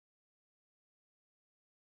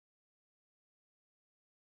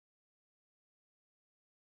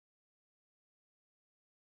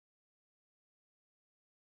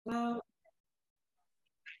Um,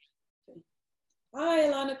 Hi,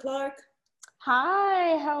 Allana Clarke.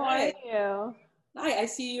 Hi, how are Hi. you? Hi, I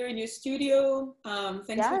see you're in your studio. Thanks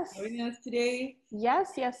for Yes, joining us today.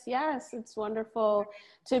 yes. It's wonderful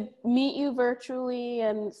to meet you virtually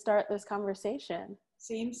and start this conversation.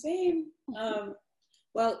 Same, same.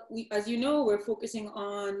 Well, as you know, we're focusing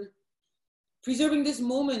on preserving this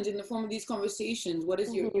moment in the form of these conversations. What is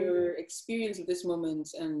Hmm. your experience of this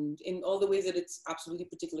moment, and in all the ways that it's absolutely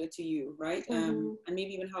particular to you, right? Hmm. And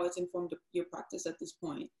maybe even how it's informed your practice at this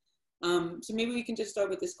point. So maybe we can just start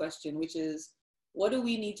with this question, which is, what do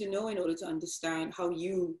we need to know in order to understand how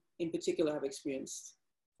you, in particular, have experienced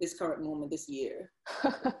this current moment, this year?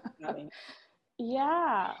 Having.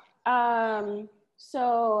 Yeah.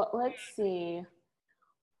 So let's see.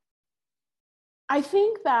 I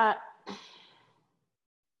think that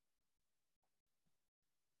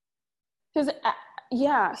because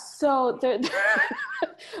yeah, so there,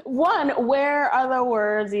 one, where are the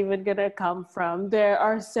words even gonna come from? There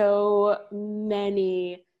are so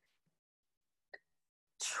many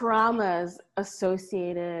traumas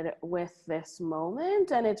associated with this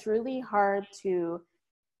moment, and it's really hard to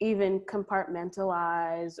even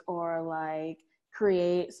compartmentalize or like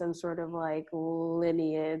create some sort of like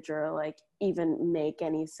lineage or like even make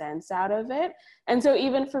any sense out of it. And so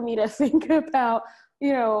even for me to think about,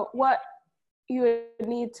 what you would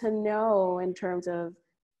need to know in terms of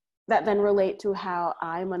that then relate to how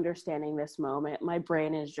I'm understanding this moment, my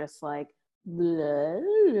brain is just like blah,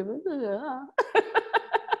 blah, blah.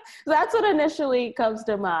 That's what initially comes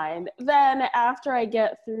to mind. Then after I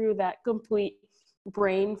get through that complete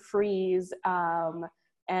brain freeze,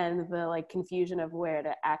 and the like confusion of where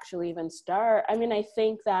to actually even start, I mean, I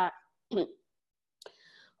think that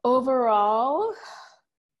overall,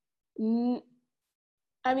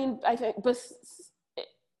 I mean, I think, but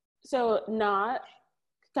so not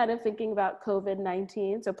kind of thinking about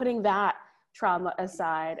COVID-19. So putting that trauma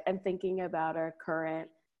aside and thinking about our current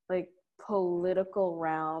like political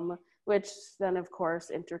realm, which then of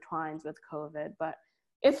course intertwines with COVID. But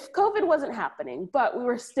if COVID wasn't happening, but we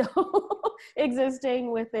were still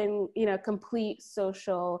existing within, complete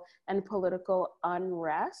social and political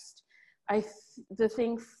unrest, the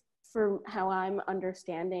thing for how I'm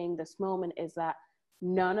understanding this moment is that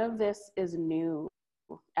none of this is new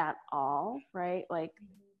at all, right? Like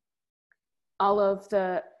all of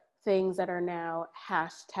the things that are now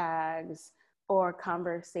hashtags or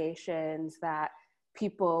conversations that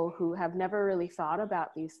people who have never really thought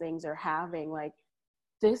about these things are having, like,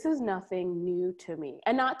 this is nothing new to me.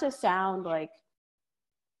 And not to sound like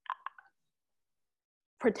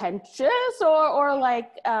pretentious or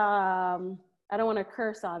like, I don't want to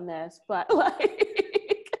curse on this, but like,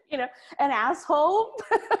 an asshole.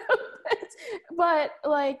 but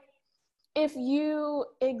like, if you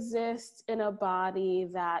exist in a body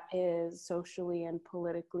that is socially and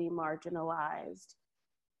politically marginalized,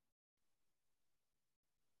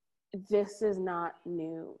 this is not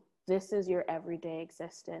new. This is your everyday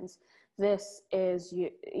existence. This is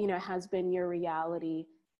has been your reality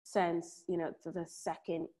since, the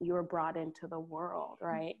second you were brought into the world,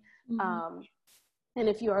 right? Mm-hmm. And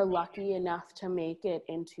if you are lucky enough to make it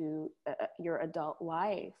into your adult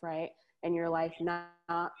life, right, and your life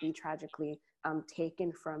not be tragically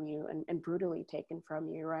taken from you and brutally taken from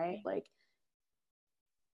you, right, like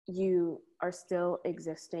you are still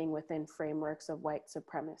existing within frameworks of white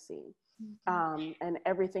supremacy. And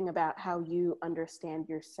everything about how you understand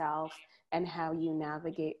yourself and how you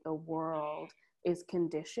navigate the world is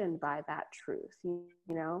conditioned by that truth,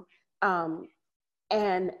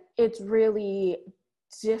 and it's really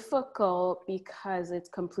difficult because it's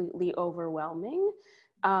completely overwhelming.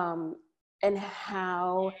 And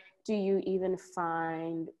how do you even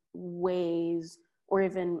find ways or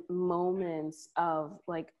even moments of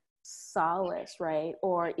like solace, right?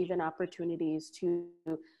 Or even opportunities to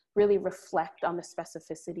really reflect on the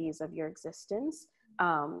specificities of your existence,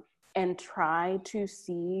 and try to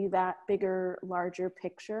see that bigger, larger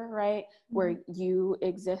picture, right? Mm-hmm. Where you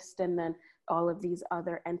exist and then all of these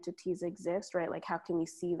other entities exist, right? Like, how can we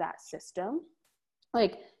see that system?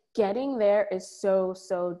 Like, getting there is so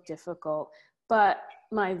difficult. But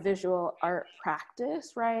my visual art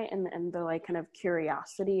practice, right, and the like kind of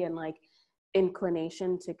curiosity and like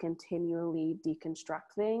inclination to continually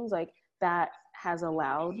deconstruct things, like that has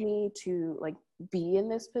allowed me to like be in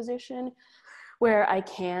this position where I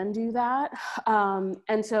can do that.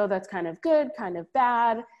 And so that's kind of good, kind of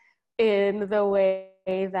bad in the way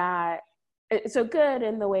that, so good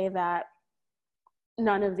in the way that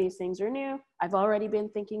none of these things are new. I've already been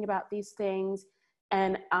thinking about these things,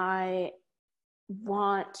 and I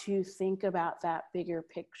want to think about that bigger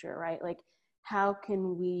picture, right? Like, how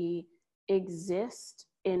can we exist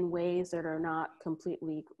in ways that are not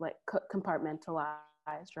completely like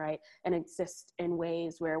compartmentalized, right? And exist in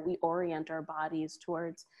ways where we orient our bodies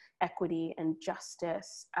towards equity and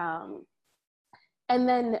justice. And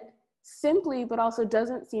then simply, but also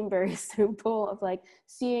doesn't seem very simple, of like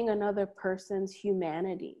seeing another person's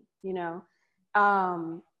humanity, you know?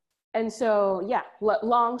 And so, yeah,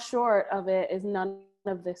 long short of it is none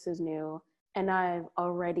of this is new. And I've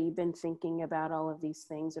already been thinking about all of these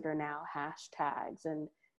things that are now hashtags and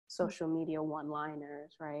social media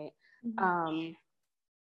one-liners, right? Mm-hmm.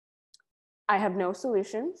 I have no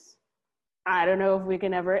solutions. I don't know if we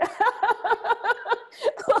can ever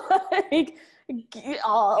like,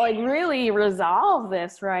 like really resolve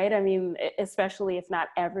this, right? I mean, especially if not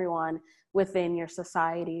everyone within your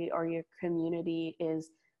society or your community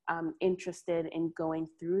is interested in going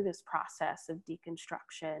through this process of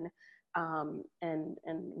deconstruction and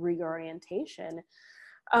reorientation.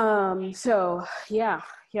 So yeah.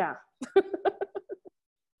 I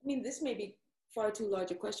mean, this may be far too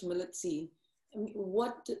large a question, but let's see. I mean,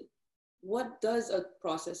 what does a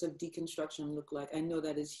process of deconstruction look like? I know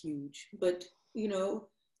that is huge, but you know,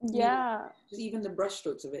 Yeah. just even the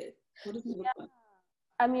brushstrokes of it. What does it look like?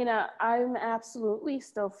 I mean, I'm absolutely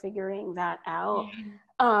still figuring that out.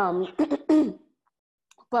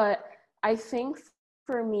 But I think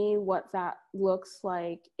for me, what that looks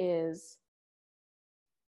like is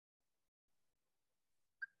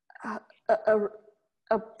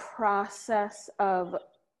a process of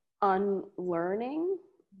unlearning.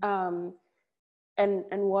 And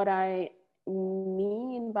what I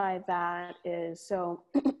mean by that is, so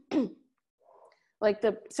like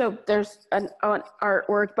so there's an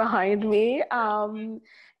artwork behind me.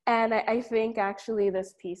 And I think actually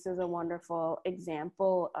this piece is a wonderful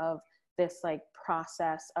example of this like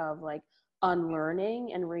process of like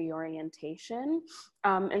unlearning and reorientation.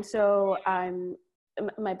 And so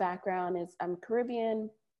my background is I'm Caribbean,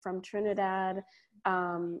 from Trinidad.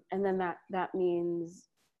 And then that means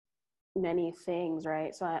many things,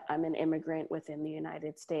 right? So I'm an immigrant within the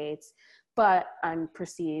United States, but I'm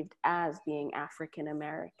perceived as being African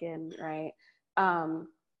American, right?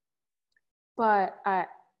 But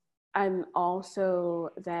I'm also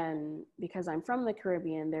then, because I'm from the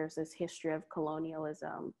Caribbean, there's this history of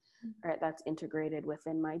colonialism, right? That's integrated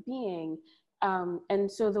within my being.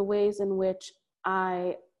 And so the ways in which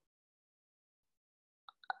I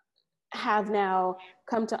have now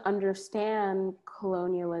come to understand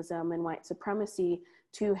colonialism and white supremacy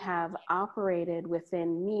to have operated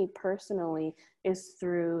within me personally is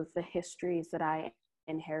through the histories that I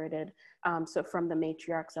inherited. So from the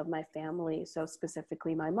matriarchs of my family, so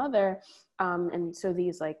specifically my mother. And so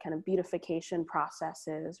these like kind of beautification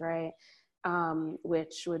processes, right?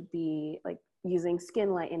 Which would be like using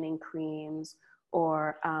skin lightening creams,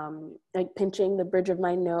 or like pinching the bridge of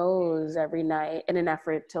my nose every night in an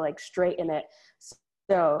effort to like straighten it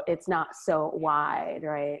so it's not so wide,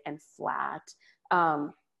 right, and flat.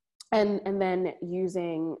 And then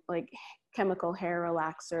using like chemical hair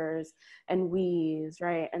relaxers and weaves,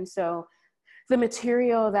 right? And so the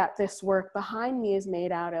material that this work behind me is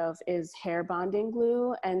made out of is hair bonding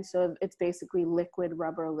glue. And so it's basically liquid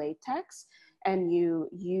rubber latex. And you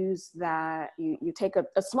use that, you take a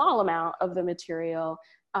small amount of the material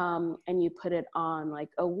and you put it on like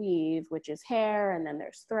a weave, which is hair, and then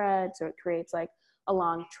there's thread. So it creates like a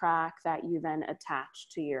long track that you then attach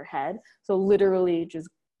to your head. So literally just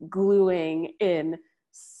gluing in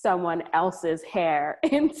someone else's hair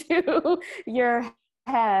into your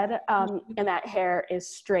head, and that hair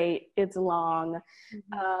is straight, it's long.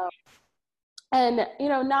 And you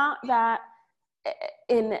know, not that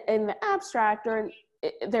in the abstract or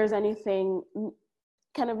there's anything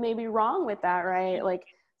kind of maybe wrong with that, right? Like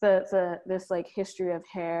this like history of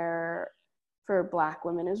hair for Black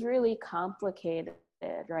women is really complicated,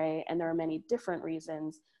 right? And there are many different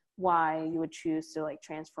reasons why you would choose to like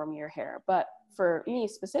transform your hair. But for me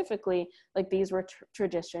specifically, like these were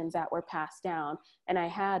traditions that were passed down, and I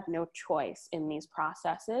had no choice in these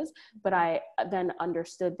processes, but I then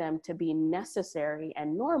understood them to be necessary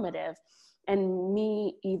and normative. And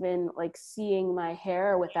me even like seeing my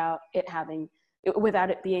hair without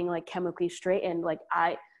it being like chemically straightened, like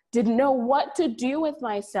I didn't know what to do with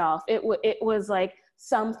myself. It was like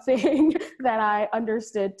something that I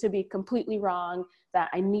understood to be completely wrong, that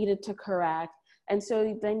I needed to correct. And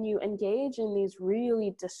so then you engage in these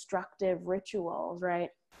really destructive rituals, right?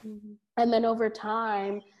 And then over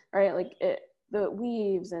time, right, like the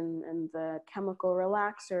weaves and the chemical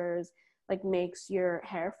relaxers, like makes your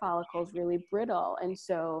hair follicles really brittle. And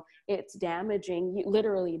so it's damaging you,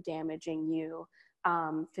 literally damaging you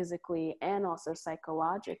physically and also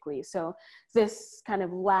psychologically. So this kind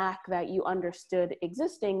of lack that you understood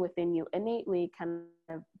existing within you innately kind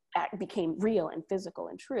of became real and physical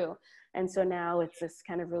and true. And so now it's this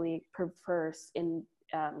kind of really perverse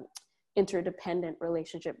interdependent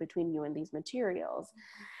relationship between you and these materials.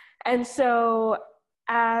 And so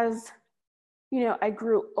as I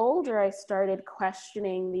grew older, I started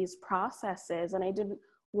questioning these processes, and I didn't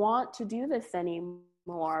want to do this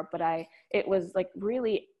anymore, but it was like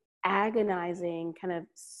really agonizing, kind of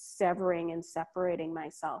severing and separating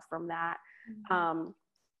myself from that.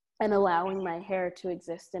 And allowing my hair to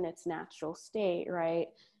exist in its natural state, right?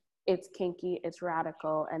 It's kinky, it's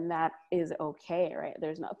radical, and that is okay, right?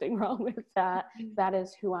 There's nothing wrong with that. That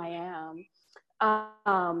is who I am.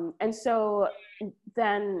 And so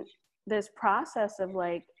then this process of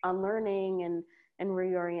like unlearning and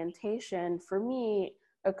reorientation for me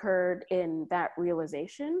occurred in that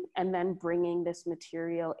realization, and then bringing this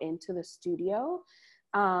material into the studio.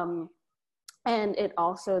 And it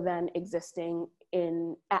also then existing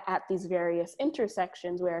at these various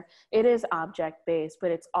intersections where it is object-based,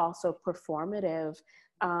 but it's also performative.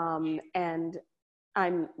 And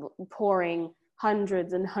I'm pouring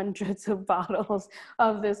hundreds and hundreds of bottles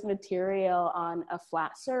of this material on a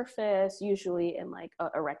flat surface, usually in like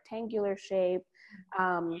a rectangular shape.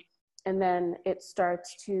 And then it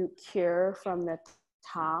starts to cure from the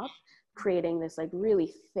top, creating this like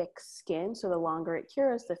really thick skin. So the longer it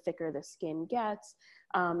cures, the thicker the skin gets.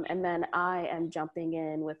 And then I am jumping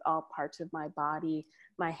in with all parts of my body,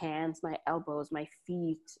 my hands, my elbows, my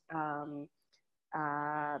feet,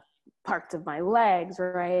 parts of my legs,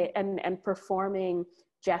 right? And performing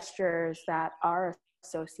gestures that are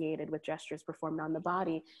associated with gestures performed on the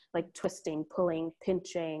body, like twisting, pulling,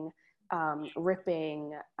 pinching,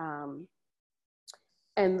 ripping.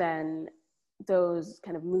 And then those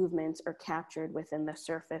kind of movements are captured within the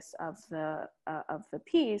surface of the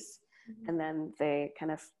piece. And then they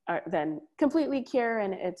kind of are then completely cure,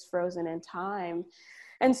 and it's frozen in time.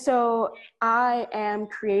 And so I am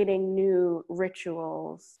creating new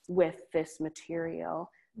rituals with this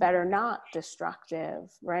material that are not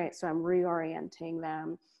destructive, right? So I'm reorienting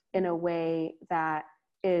them in a way that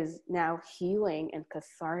is now healing and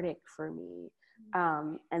cathartic for me.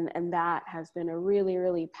 And that has been a really,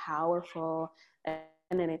 really powerful and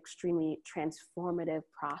an extremely transformative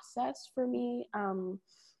process for me.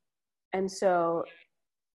 And so,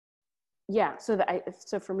 yeah,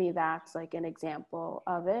 so for me, that's like an example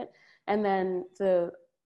of it. And then the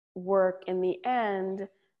work in the end,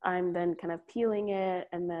 I'm then kind of peeling it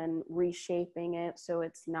and then reshaping it so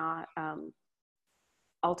it's not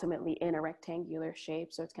ultimately in a rectangular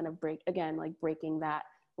shape. So it's kind of breaking that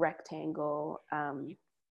rectangle.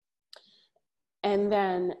 And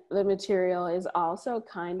then the material is also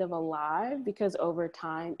kind of alive because over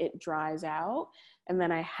time it dries out, and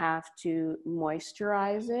then I have to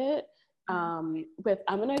moisturize it. I'm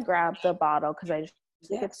gonna grab the bottle because I just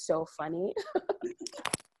think it's so funny.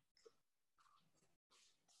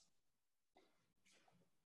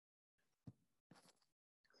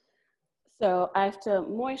 So I have to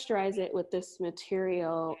moisturize it with this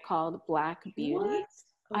material called Black Beauty. What?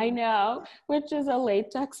 I know, which is a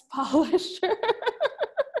latex polisher.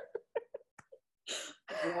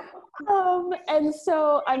 And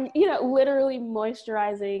so I'm, literally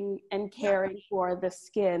moisturizing and caring for the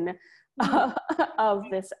skin of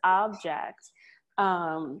this object.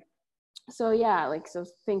 So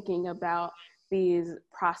thinking about these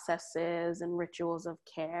processes and rituals of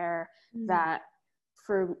care that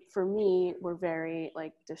for me were very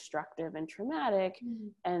like destructive and traumatic,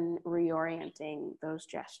 and reorienting those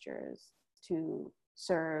gestures to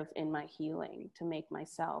serve in my healing, to make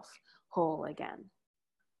myself whole again.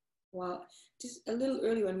 Wow. Just a little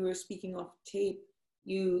earlier when we were speaking off tape,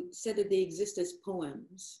 you said that they exist as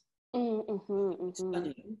poems.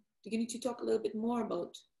 Stunning. Do you need to talk a little bit more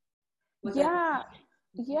about what that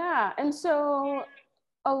means? Yeah. And so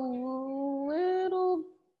a little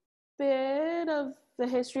bit of the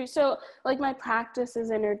history. So like my practice is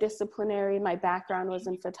interdisciplinary. My background was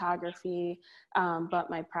in photography, but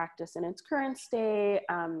my practice in its current state,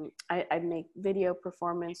 I make video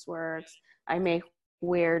performance works. I make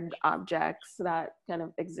weird objects that kind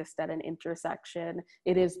of exist at an intersection.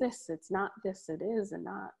 It is this, it's not this, it is and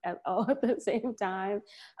not at all at the same time.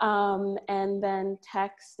 And then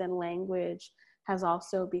text and language has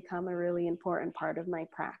also become a really important part of my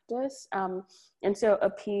practice. And so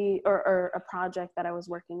a project that I was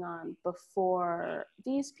working on before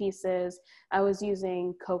these pieces, I was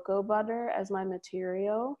using cocoa butter as my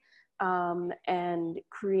material. and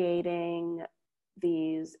creating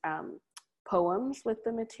these poems with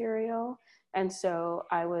the material. And so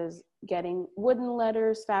I was getting wooden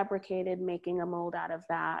letters fabricated, making a mold out of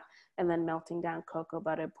that, and then melting down cocoa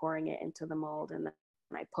butter, pouring it into the mold, and then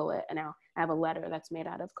I pull it, and now I have a letter that's made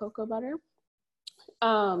out of cocoa butter.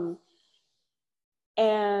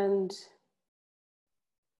 And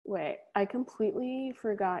wait, I completely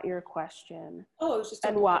forgot your question. Oh, I was just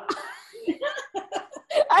and why?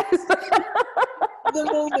 The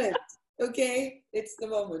moment, okay? It's the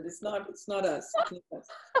moment. It's not us. It's not us.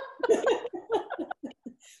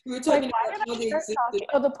 We were talking about how they existed.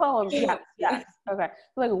 Oh, the poem. Yes. Okay.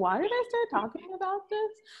 Like, why did I start talking about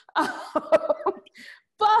this?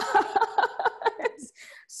 But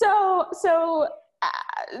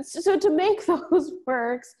so to make those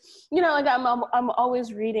works, you know, like I'm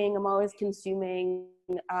always reading, I'm always consuming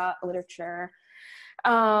literature,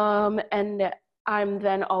 and I'm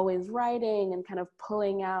then always writing and kind of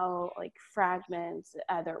pulling out like fragments,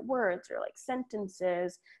 either words or like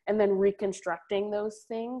sentences, and then reconstructing those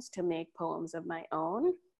things to make poems of my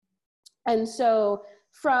own. And so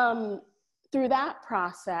through that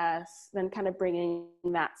process, then kind of bringing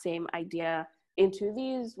that same idea into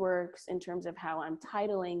these works in terms of how I'm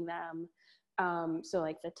titling them. So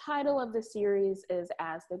like the title of the series is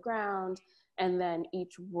As the Ground, and then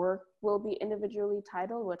each work will be individually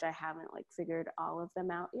titled, which I haven't like figured all of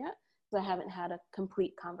them out yet, because I haven't had a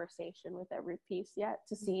complete conversation with every piece yet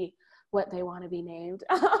to see what they want to be named.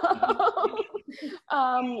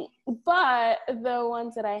 But the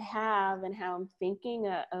ones that I have and how I'm thinking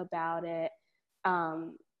about it,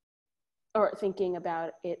 or thinking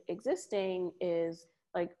about it existing, is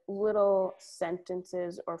like little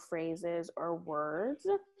sentences or phrases or words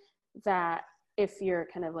that if you're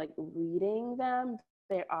kind of like reading them,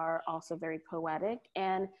 they are also very poetic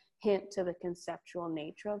and hint to the conceptual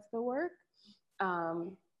nature of the work.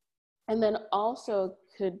 And then also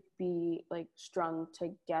could be like strung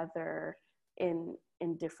together in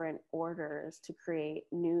different orders to create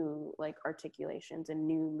new like articulations and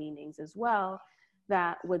new meanings as well,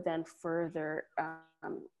 that would then further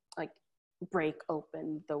like break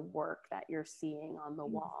open the work that you're seeing on the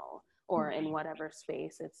wall or in whatever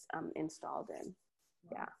space it's installed in.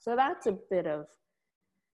 Yeah, so that's a bit of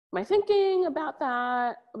my thinking about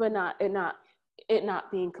that, but it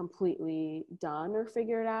not being completely done or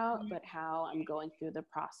figured out, but how I'm going through the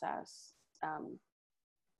process,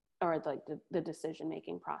 or like the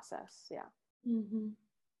decision-making process. Yeah. Mm-hmm.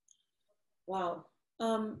 Wow.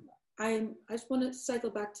 I just want to cycle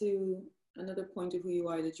back to another point of who you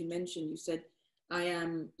are that you mentioned. You said, I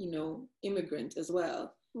am, immigrant as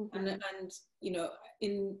well. Mm-hmm.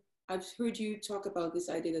 And I've heard you talk about this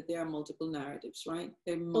idea that there are multiple narratives, right?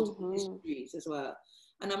 There are multiple histories as well.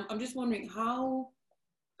 And I'm just wondering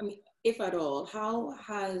if at all, how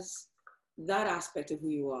has that aspect of who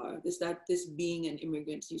you are, this being an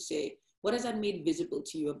immigrant, you say, what has that made visible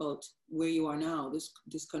to you about where you are now,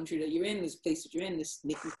 this country that you're in, this place that you're in, this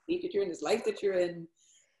state that you're in, this life that you're in,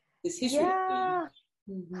 this history that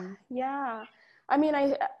you're in? Mm-hmm. Yeah. I mean,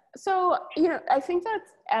 I think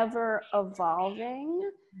that's ever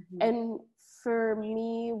evolving. Mm-hmm. And for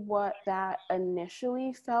me, what that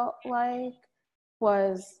initially felt like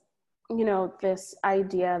was, this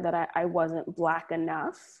idea that I wasn't Black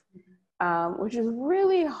enough, which is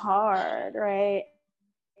really hard, right?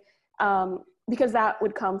 Because that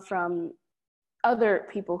would come from other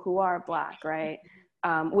people who are Black, right?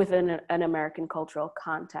 Within an American cultural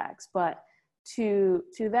context. But to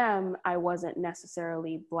them, I wasn't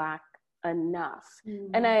necessarily Black enough.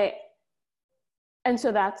 Mm. And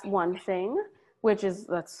so that's one thing, which is,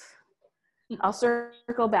 I'll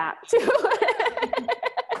circle back to it.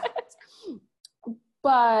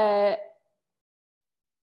 But,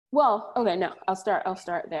 well, okay, no, I'll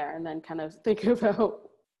start there and then kind of think about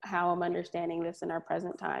how I'm understanding this in our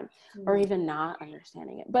present time, or even not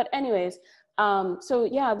understanding it. But anyways, so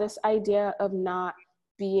yeah, this idea of not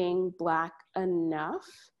being Black enough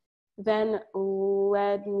then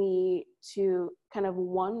led me to kind of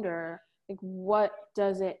wonder, like, what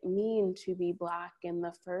does it mean to be Black in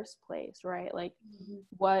the first place, right? Like,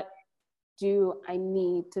 what do I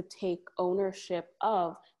need to take ownership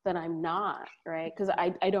of that I'm not, right? Because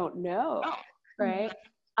I don't know, right?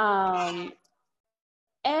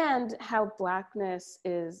 And how Blackness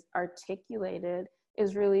is articulated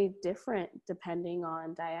is really different depending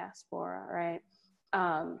on diaspora, right?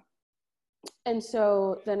 And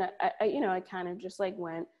so then I kind of just like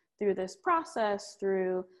went through this process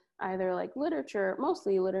through either like literature,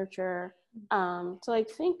 mostly literature, to like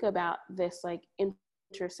think about this like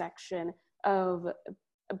intersection of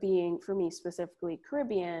being, for me specifically,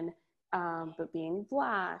 Caribbean but being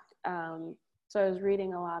Black. So I was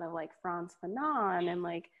reading a lot of like Frantz Fanon and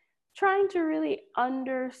like trying to really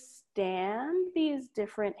understand these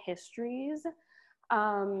different histories,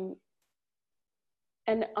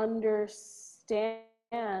 and understand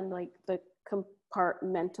like the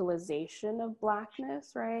compartmentalization of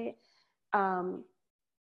Blackness, right?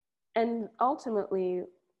 And ultimately,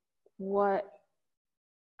 what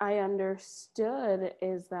I understood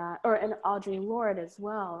is that, and Audre Lorde as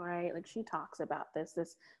well, right? Like she talks about this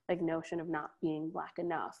like notion of not being Black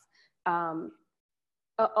enough.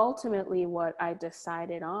 Ultimately, what I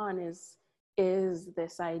decided on is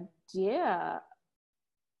this idea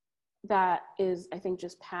that is, I think,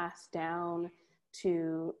 just passed down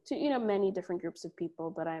to many different groups of people,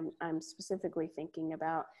 but I'm specifically thinking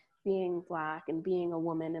about being Black and being a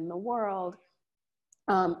woman in the world.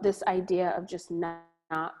 This idea of just not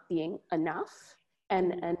being enough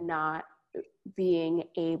and not being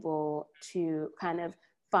able to kind of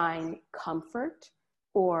find comfort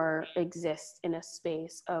or exist in a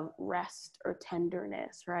space of rest or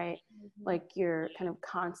tenderness, right? Like you're kind of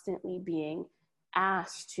constantly being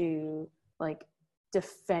asked to like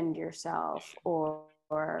defend yourself or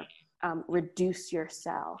reduce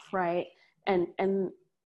yourself, right? And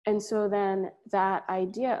so then that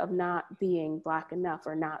idea of not being Black enough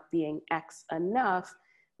or not being X enough,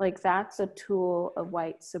 like that's a tool of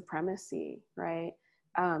white supremacy, right?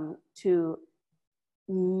 To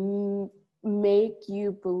make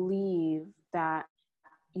you believe that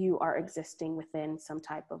you are existing within some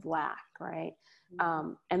type of lack, right?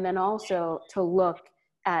 And then also to look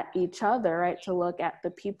at each other, right? To look at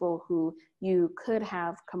the people who you could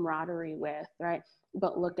have camaraderie with, right?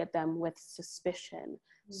 But look at them with suspicion.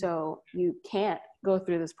 So you can't go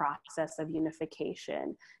through this process of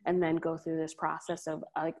unification and then go through this process of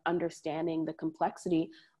like understanding the complexity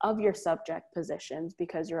of your subject positions,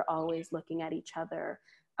 because you're always looking at each other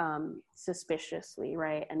suspiciously,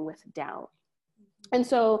 right? And with doubt. And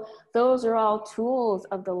so those are all tools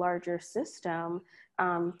of the larger system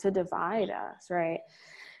to divide us, right?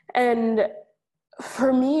 And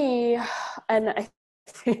for me, and I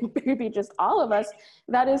think maybe just all of us,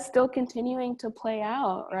 that is still continuing to play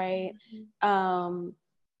out, right?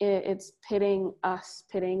 It's pitting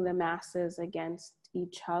the masses against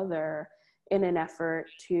each other in an effort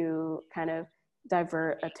to kind of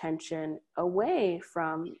divert attention away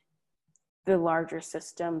from the larger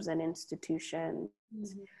systems and institutions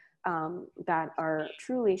that are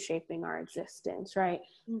truly shaping our existence, right?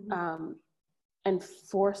 And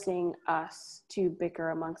forcing us to bicker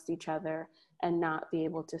amongst each other and not be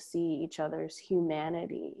able to see each other's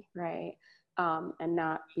humanity, right? And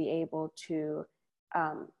not be able to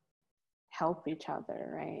help each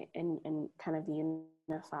other, right? And kind of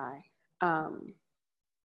unify.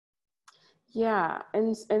 Yeah,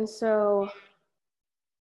 and so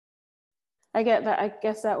I get that. I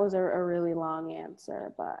guess that was a really long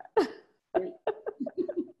answer, but.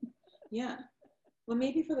 Yeah. Well,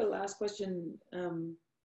 maybe for the last question, I'll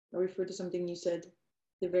refer to something you said at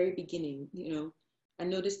the very beginning. I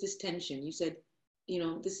noticed this tension. You said,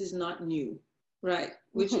 this is not new, right?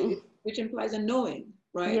 Which implies a knowing,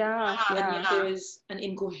 right? Yeah. And yet there is an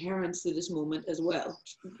incoherence to this moment as well,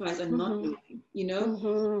 which implies a not knowing,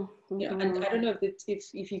 And I don't know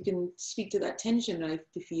if you can speak to that tension I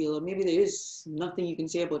feel, or maybe there is nothing you can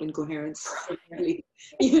say about incoherence.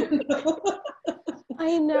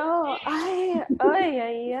 I know.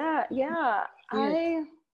 Yeah.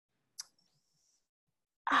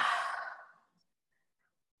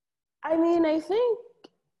 I mean, I think,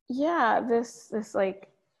 this like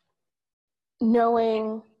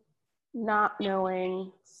knowing, not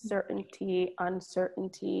knowing, certainty,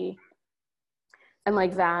 uncertainty, and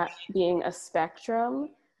like that being a spectrum.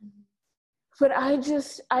 But I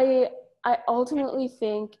ultimately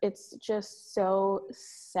think it's just so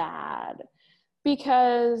sad,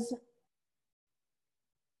 because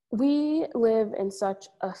we live in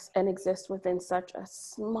and exist within such a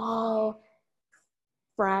small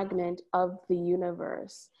fragment of the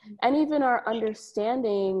universe, and even our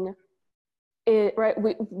understanding it, right?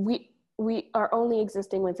 We are only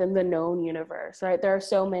existing within the known universe, right? There are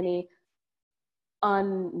so many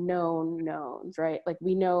unknown knowns, right? Like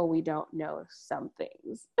we know we don't know some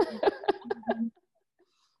things.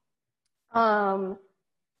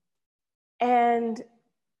 And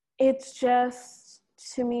it's just,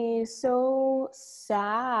 to me, so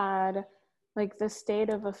sad, like the state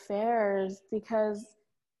of affairs, because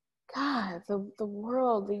God, the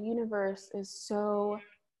world, the universe is so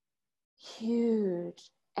huge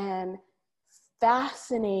and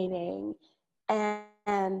fascinating,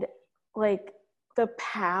 and like the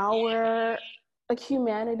power like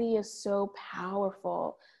humanity is so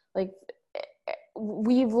powerful. Like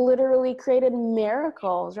we've literally created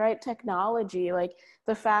miracles, right? Technology, like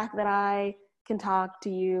the fact that I can talk to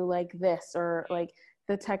you like this, or like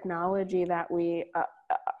the technology that we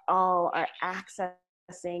all are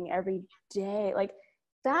accessing every day, like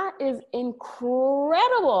that is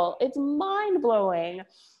incredible. It's mind-blowing.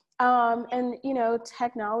 And you know,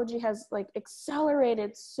 technology has like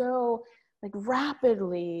accelerated so like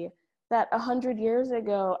rapidly that 100 years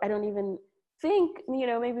ago, I don't even think, you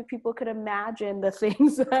know, maybe people could imagine the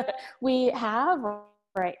things that we have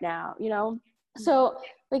right now, you know? So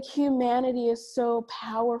like humanity is so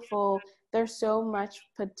powerful. There's so much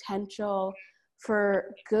potential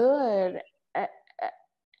for good,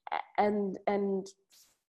 and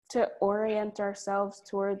to orient ourselves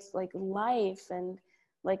towards like life and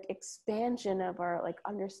like expansion of our like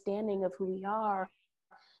understanding of who we are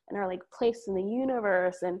and our like place in the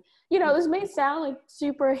universe. And you know, this may sound like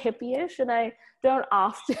super hippie-ish, and I don't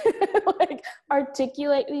often like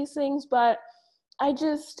articulate these things, but I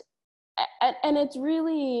just, and it's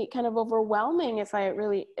really kind of overwhelming if I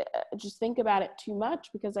really just think about it too much,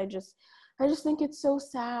 because I just think it's so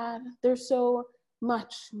sad. There's so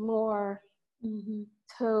much more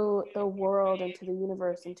to the world and to the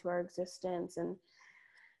universe and to our existence. And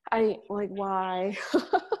I like, why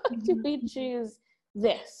do we choose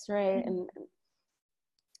this, right? And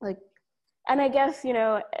like, and I guess, you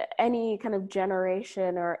know, any kind of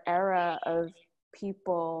generation or era of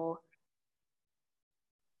people,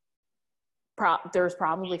 there's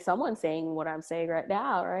probably someone saying what I'm saying right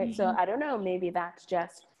now, right? So I don't know, maybe that's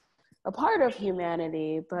just a part of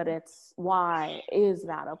humanity, but it's, why is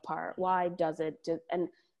that a part? Why does it and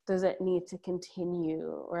does it need to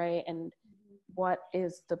continue, right? And what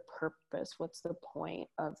is the purpose? What's the point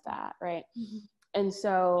of that, right? And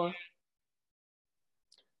so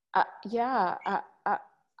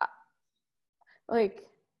like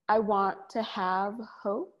I want to have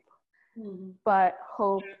hope, but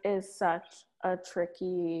hope is such a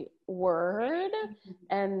tricky word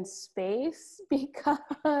and space,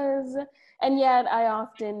 because, and yet I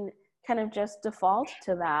often kind of just default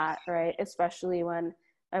to that, right? Especially when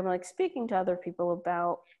I'm like speaking to other people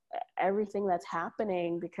about everything that's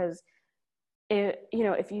happening, because it, you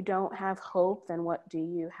know, if you don't have hope, then what do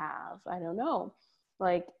you have? I don't know.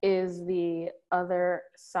 Like, is the other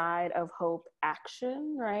side of hope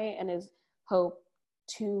action, right? And is hope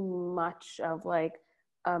too much of like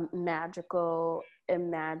a magical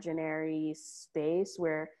imaginary space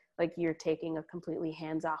where like you're taking a completely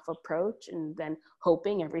hands-off approach and then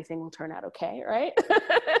hoping everything will turn out okay, right?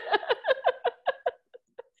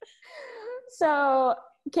 So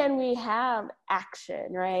can we have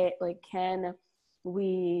action, right? Like, can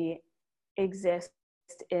we exist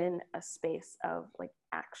in a space of like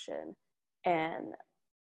action and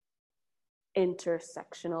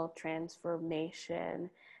intersectional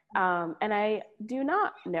transformation? And I do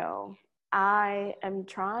not know. I am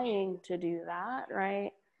trying to do that,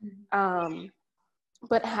 right?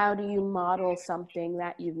 But how do you model something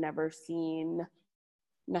that you've never seen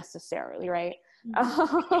necessarily, right?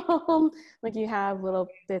 Like you have little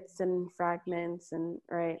bits and fragments, and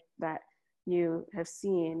right, that you have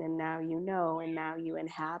seen, and now you know, and now you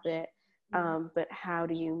inhabit. But how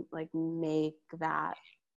do you like make that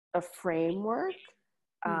a framework?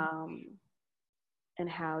 And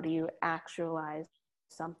how do you actualize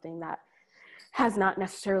something that has not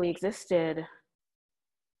necessarily existed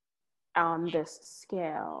on this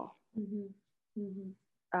scale?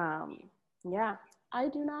 Yeah, I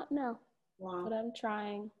do not know. Wow. But I'm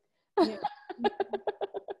trying. Yeah.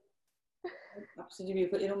 Absolutely.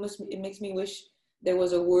 But it makes me wish there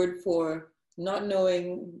was a word for not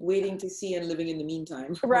knowing, waiting to see, and living in the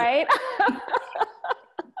meantime. Right?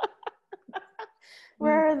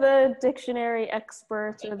 Where the dictionary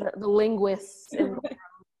experts or the linguists and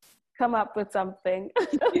come up with something.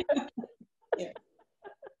 Yeah.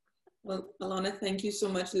 Well, Allana, thank you so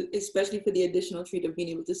much, especially for the additional treat of being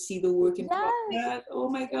able to see the work in progress. Oh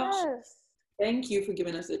my gosh. Yes. Thank you for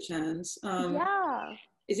giving us a chance. Yeah.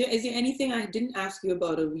 Is there anything I didn't ask you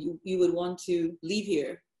about, or you would want to leave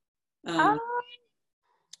here? I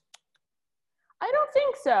don't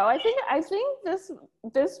think so. I think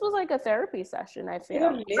this was like a therapy session, I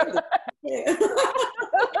feel. Yeah.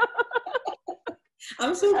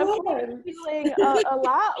 I'm so glad. I'm feeling a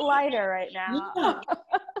lot lighter right now. Yeah.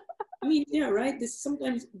 I mean, yeah, right.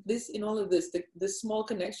 Sometimes in all of this, the small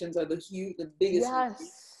connections are the biggest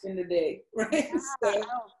in the day, right? Yeah. So.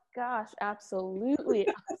 Oh gosh, absolutely,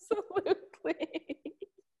 absolutely.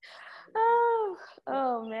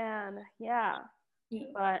 Oh man, yeah.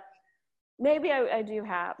 But maybe I do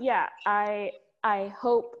have. Yeah, I I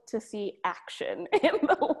hope to see action in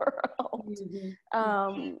the world.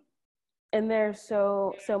 And there's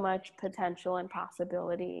so much potential and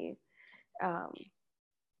possibility.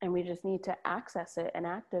 And we just need to access it and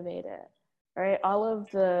activate it, right? All of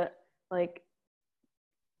the like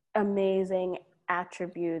amazing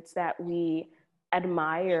attributes that we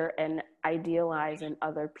admire and idealize in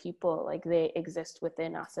other people, like they exist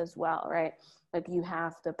within us as well, right? Like you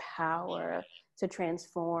have the power to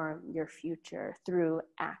transform your future through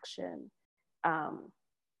action.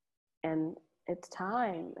 And it's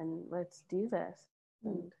time, and let's do this.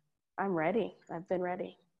 And I'm ready. I've been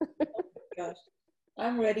ready. Oh my gosh.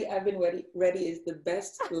 I'm ready. I've been ready. Ready is the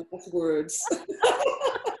best last words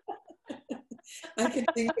I can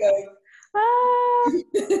think of.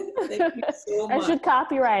 Thank you so much. I should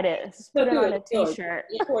copyright it. Just put it on a t-shirt.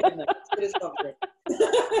 Recording that. It is copyright.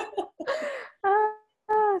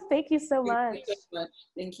 Thank you so much. Thank you so much.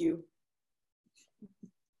 Thank you.